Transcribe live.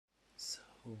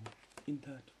So, in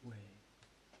that way,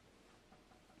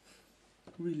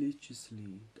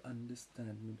 religiously, the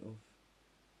understanding of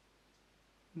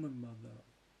my mother,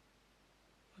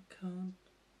 I can't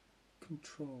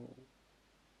control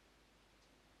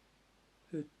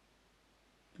her.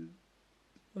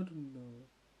 I don't know.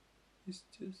 It's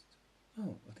just.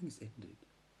 Oh, I think it's ended.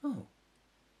 Oh.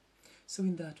 So,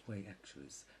 in that way,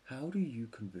 actress, how do you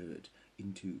convert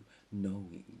into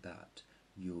knowing that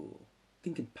your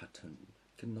thinking pattern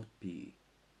cannot be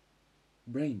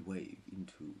brainwave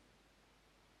into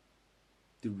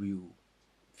the real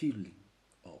feeling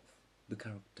of the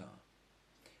character?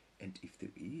 And if there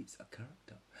is a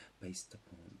character based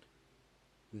upon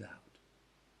without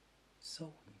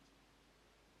sewing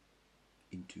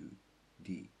into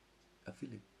the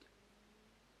affiliate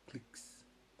clicks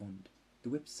on the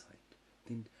website,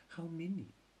 then how many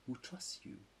will trust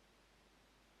you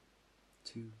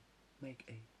to make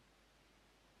a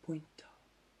pointer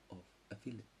of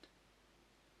affiliate?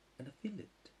 An affiliate.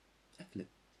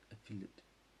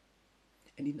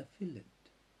 And in affiliate,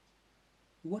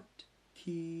 what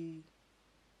key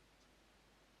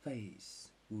face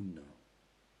will know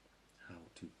how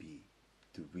to be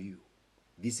the real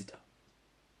visitor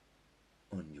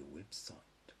on your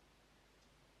website,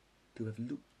 to have a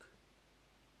look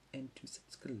and to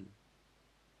subscribe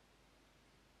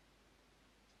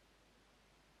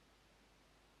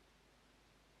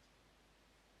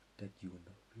that you are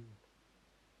not real.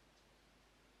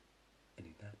 And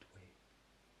in that way,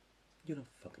 you don't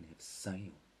fucking have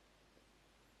sale,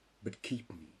 but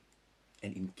keep me.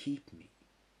 And in keep me,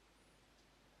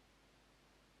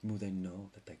 will they know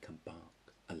that they come back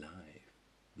alive?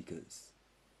 Because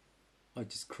I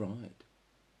just cried.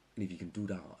 And if you can do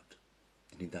that,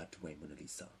 then in that way, Mona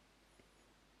Lisa.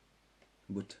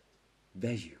 But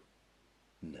value?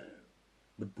 No.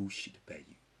 But bullshit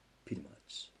value, pretty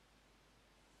much.